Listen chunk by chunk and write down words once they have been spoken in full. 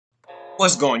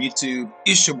What's going on, YouTube?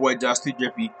 It's your boy Dusty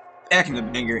Drippy back in the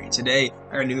banger, and today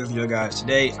I got a new video, guys.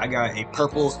 Today I got a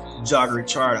purple jogger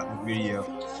Tryhard video.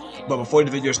 But before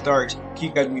the video starts, can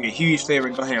you guys do me a huge favor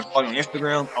and go ahead and follow me on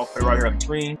Instagram? I'll put it right here on the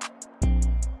screen.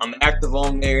 I'm active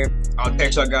on there. I'll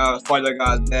text y'all guys, follow y'all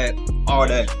guys back, all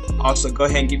that. Also, go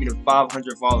ahead and give me the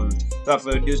 500 followers. Without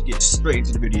further ado, let's get straight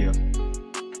into the video.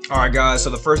 Alright guys, so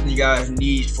the first thing you guys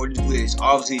need for this video is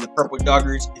obviously the purple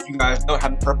joggers. If you guys don't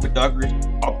have the purple joggers,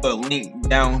 I'll put a link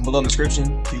down below in the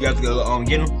description so you guys can go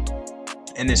get them.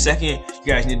 And then second, you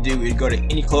guys need to do is go to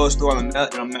any clothes store on the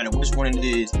map, no matter which one it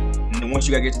is. And then once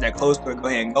you guys get to that clothes store, go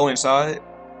ahead and go inside.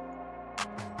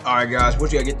 Alright guys,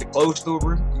 once you guys get the clothes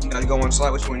store, you gotta go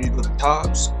inside, which one you go to the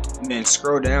tops. And then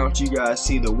scroll down till you guys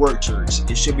see the work shirts.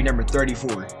 It should be number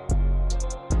 34.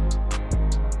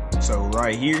 So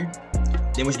right here.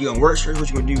 Then once you go on work shirts, what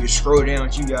you're gonna do is scroll down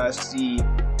until you guys see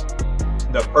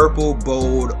the purple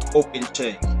bold open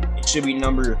check. It should be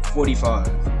number 45.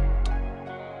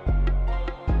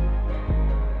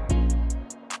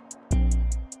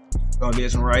 Gonna get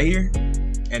this one right here.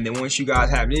 And then once you guys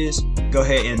have this, go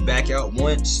ahead and back out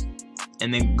once.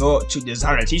 And then go up to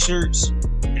designer t-shirts.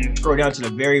 And scroll down to the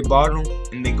very bottom.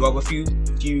 And then go up a few.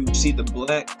 You see the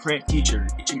black print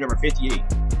t-shirt. It should be number 58.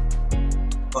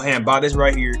 Go ahead and buy this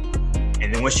right here.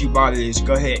 And then once you buy this,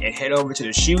 go ahead and head over to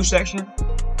the shoe section.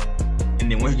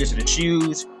 And then once you get to the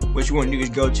shoes, what you want to do is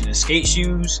go to the skate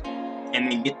shoes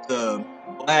and then get the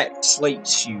black slate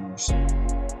shoes.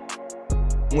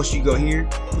 Once you go here,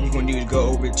 what you're going to do is go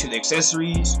over to the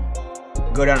accessories,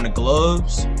 go down to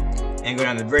gloves, and go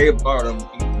down to the very bottom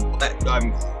and get the black diving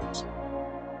gloves.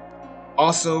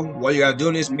 Also, while you guys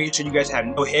doing this, make sure you guys have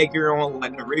no headgear on,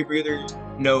 like no rebreathers,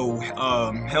 no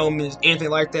helmets, anything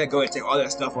like that. Go ahead and take all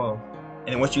that stuff off.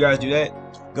 And once you guys do that,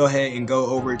 go ahead and go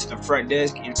over to the front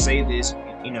desk and save this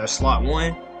in slot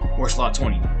 1 or slot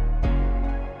 20.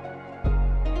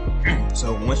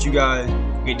 So once you guys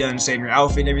get done saving your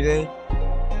outfit and everything,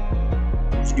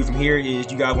 what you do from here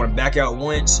is you guys want to back out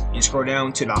once and scroll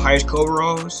down to the high school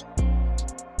overalls.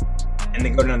 And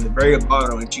then go down to the very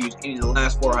bottom and choose any of the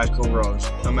last 4 high school overalls,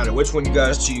 no matter which one you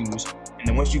guys choose. And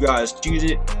then once you guys choose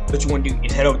it, what you want to do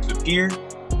is head over to the pier.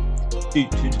 To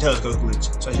the telescope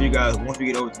glitch. So I'll show you guys once we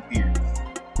get over to the pier.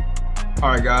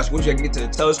 Alright guys, once you get to the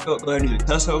telescope, go ahead and do the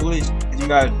telescope glitch. If you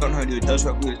guys don't know how to do the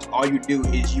telescope glitch, all you do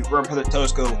is you run past the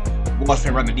telescope, watch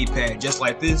me run the D-pad just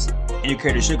like this, and you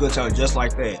carry the shit glitch out just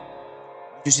like that.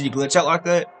 If you see the glitch out like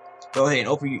that, go ahead and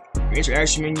open your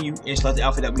interaction menu and select the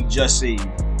outfit that we just saved.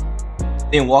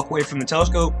 Then walk away from the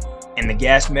telescope, and the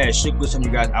gas mask should glitch on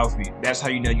your guys' outfit. That's how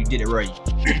you know you did it right.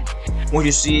 Once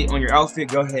you see it on your outfit,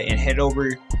 go ahead and head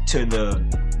over to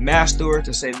the mask store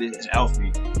to save this as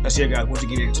outfit. Let's see, guys, once you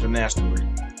get into the mask store.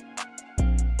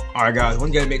 Alright guys,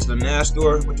 once you guys make it to the mask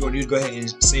store, what you want to do is go ahead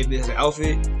and save this as an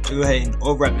outfit. So go ahead and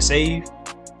overwrite the save.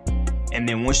 And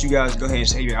then once you guys go ahead and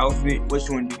save your outfit, what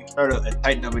you want to do is start up a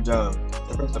tighten up a job.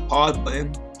 So press the pause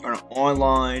button on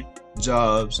online,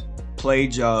 jobs, play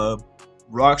job,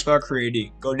 Rockstar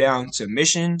created, go down to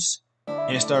missions,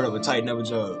 and start up a tighten up a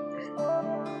job.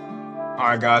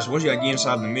 Alright guys, once you guys get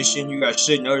inside the mission, you guys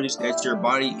should notice that your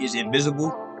body is invisible.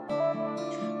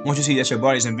 Once you see that your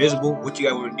body is invisible, what you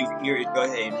guys want to do from here is go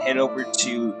ahead and head over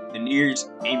to the nearest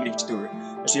image store.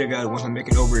 Let's see you guys once I make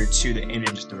it over to the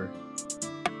image store.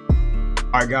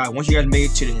 Alright guys, once you guys make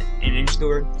it to the image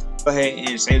store, go ahead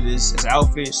and save this as an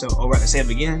outfit. So overwrite the save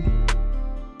again.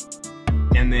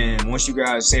 And then once you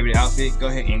guys save the outfit, go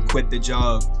ahead and quit the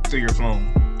job through your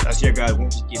phone. That's your guys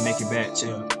once you make it back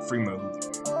to free mode.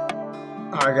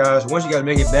 Alright guys, once you guys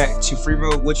make it back to free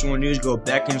mode, what you want to do is go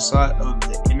back inside of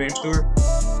the image store.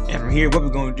 And from here, what we're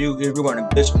going to do is we're going to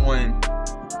glitch on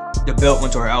the belt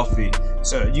onto our outfit.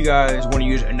 So if you guys want to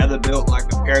use another belt like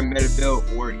the paramedic belt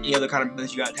or any other kind of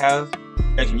belt you guys have,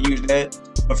 you can use that.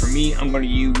 But for me, I'm going to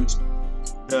use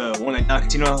the one that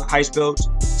Nicotino heist belts.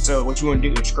 So what you want to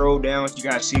do is scroll down so you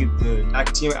guys see the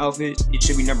Nicotino outfit. It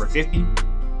should be number 50.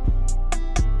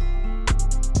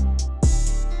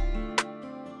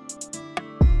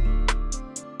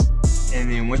 And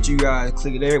then once you guys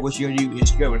click there, what you're gonna do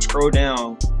is you're gonna scroll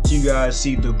down so you guys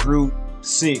see the group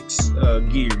 6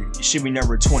 gear. It should be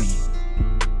number 20.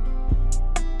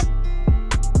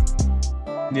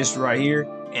 This right here.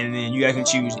 And then you guys can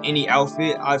choose any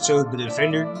outfit. I chose the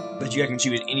defender, but you guys can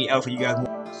choose any outfit you guys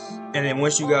want. And then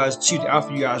once you guys choose the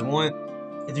outfit you guys want,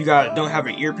 if you guys don't have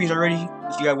an earpiece already,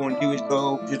 what you guys want to do is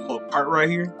go to this little part right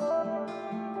here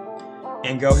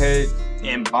and go ahead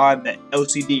and buy that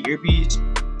LCD earpiece.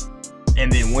 And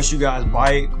then once you guys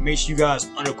buy it, make sure you guys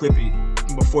unequip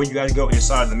it before you guys go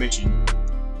inside the mission.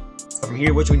 From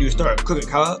here, what you can do is start cooking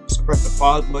cups. Press the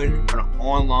pause button, turn on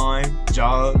online,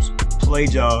 jobs, play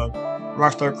job,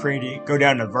 Rockstar created, go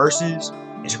down to verses,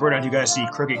 and scroll down to you guys see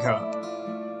Cricket Cup.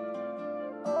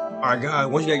 Alright guys,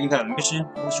 once you guys get into the mission,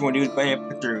 what you want to do is go ahead and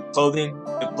put your clothing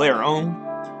to player own.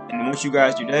 And then once you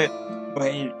guys do that, go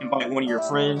ahead and invite one of your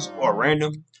friends or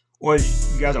random. Or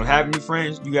if you guys don't have any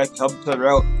friends, you guys can help each other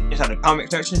out inside the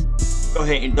comment section. Go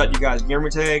ahead and induct you guys gamer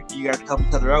tag. You guys can help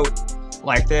each other out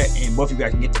like that, and both of you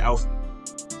guys can get the outfit.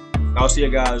 I'll see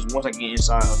you guys once I get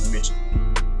inside of the mission.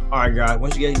 Alright guys,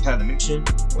 once you get inside the mission,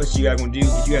 what you guys want to do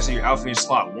is you guys say your outfit in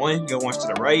slot 1, go once to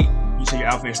the right. You say your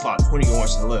outfit in slot 20, go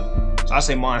once to the left. So I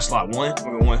say mine slot 1,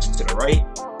 we'll go once to the right.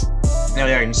 Now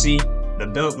that I can see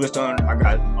the belt list on, I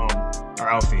got our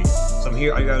outfit. So from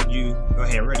here, all you gotta do, go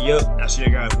ahead and ready up. And I'll see you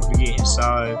guys once we get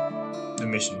inside the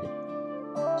mission.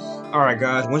 Alright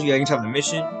guys, once you get inside the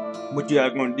mission, what you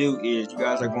guys are going to do is you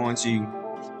guys are going to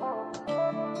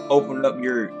open up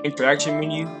your interaction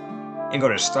menu and go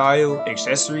to style,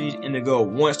 accessories, and then go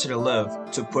once to the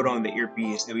left to put on the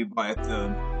earpiece that we buy at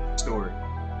the store.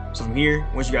 So from here,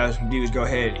 what you guys can do is go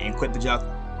ahead and quit the job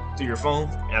through your phone,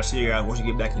 and I'll see you guys once you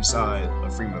get back inside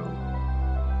of free mode.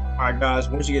 Alright guys,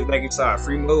 once you get back inside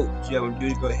free mode, what you have to do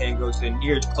is go ahead and go to the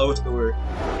nearest clothes store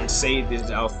and save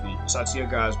this outfit. So I'll see you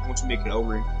guys once you make it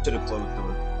over to the clothes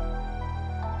store.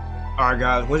 Alright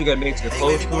guys, once you gotta make it to the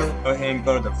clothes store, go ahead and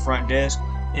go to the front desk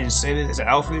and save it as an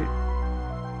outfit.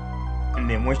 And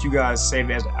then once you guys save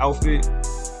it as an outfit,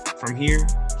 from here,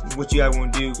 what you guys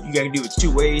want to do, you gotta do it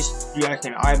 2 ways. You guys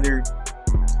can either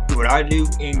do what I do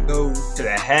and go to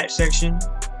the hat section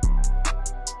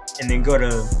and then go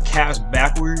to caps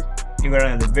backward and go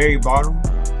down to the very bottom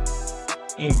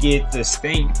and get the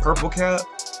stained purple cap,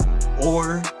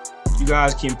 or you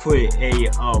guys can put a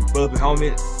bulletproof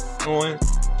helmet on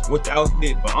with the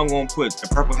outfit, but I'm gonna put the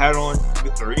purple hat on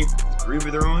with the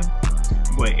rebreather on.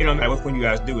 But it don't matter which one you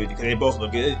guys do it because they both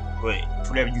look good, but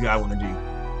whatever you guys want to do.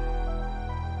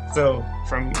 So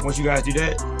from once you guys do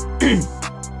that,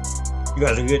 you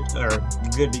guys are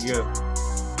good to go.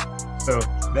 So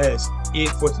that's it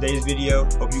for today's video.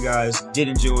 Hope you guys did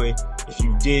enjoy. If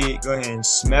you did, go ahead and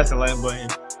smash the like button.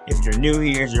 If you're new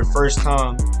here, it's your first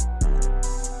time,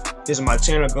 this is my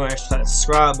channel, go ahead and hit the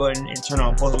subscribe button and turn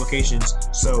on post notifications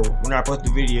so when I post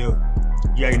the video,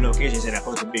 you get notifications and I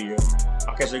post the video.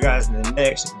 I'll catch you guys in the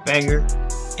next banger,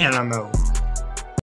 and I'm out.